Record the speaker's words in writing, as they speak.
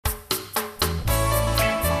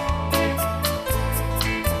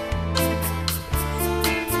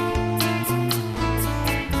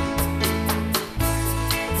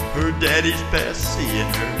daddy's past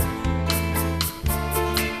seeing her.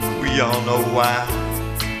 We all know why.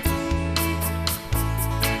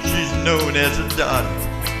 She's known as a daughter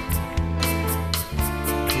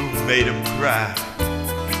who made him cry.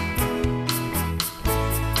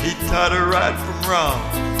 He taught her right from wrong,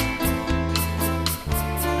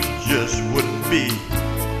 just wouldn't be.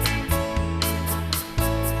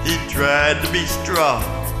 He tried to be strong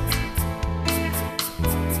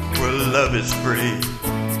where love is free.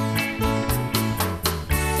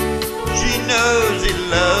 She knows he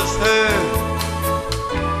loves her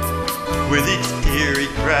with each tear he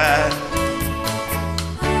cries.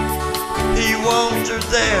 He wants her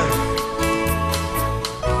there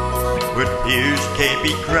where tears can't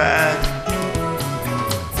be cried.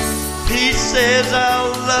 He says,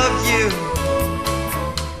 I'll love you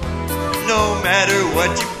no matter what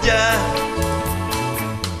you've done.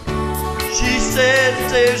 She says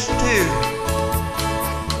there's two,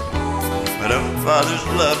 but a father's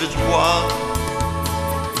love is one.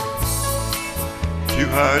 Two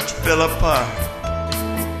hearts fell apart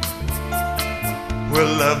where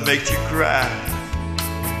love makes you cry.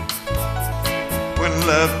 When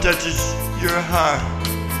love touches your heart,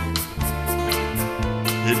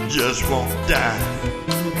 it just won't die.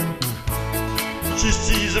 She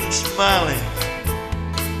sees him smiling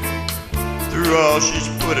through all she's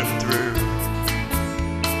put him through.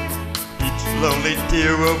 Each lonely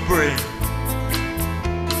tear will bring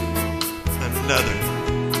another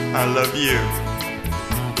I love you.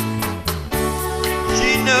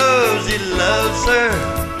 She knows he loves her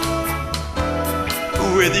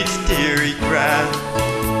with each tear he cries.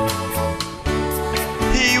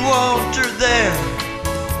 He wants her there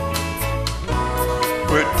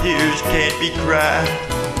where tears can't be cried.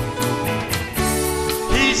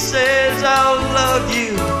 He says, I'll love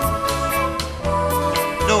you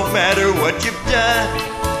no matter what you've done.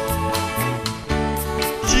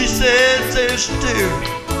 She says there's two,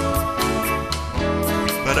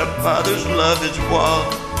 but a father's love is one.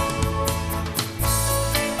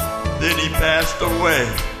 Then he passed away.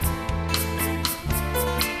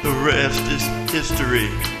 The rest is history.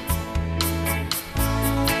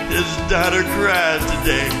 His daughter cries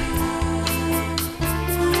today.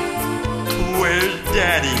 Where's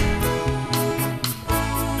daddy?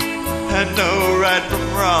 I know right from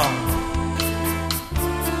wrong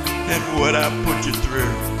and what I put you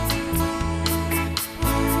through.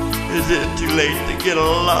 Is it too late to get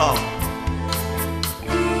along?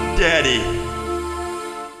 Daddy,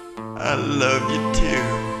 I love you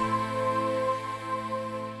too.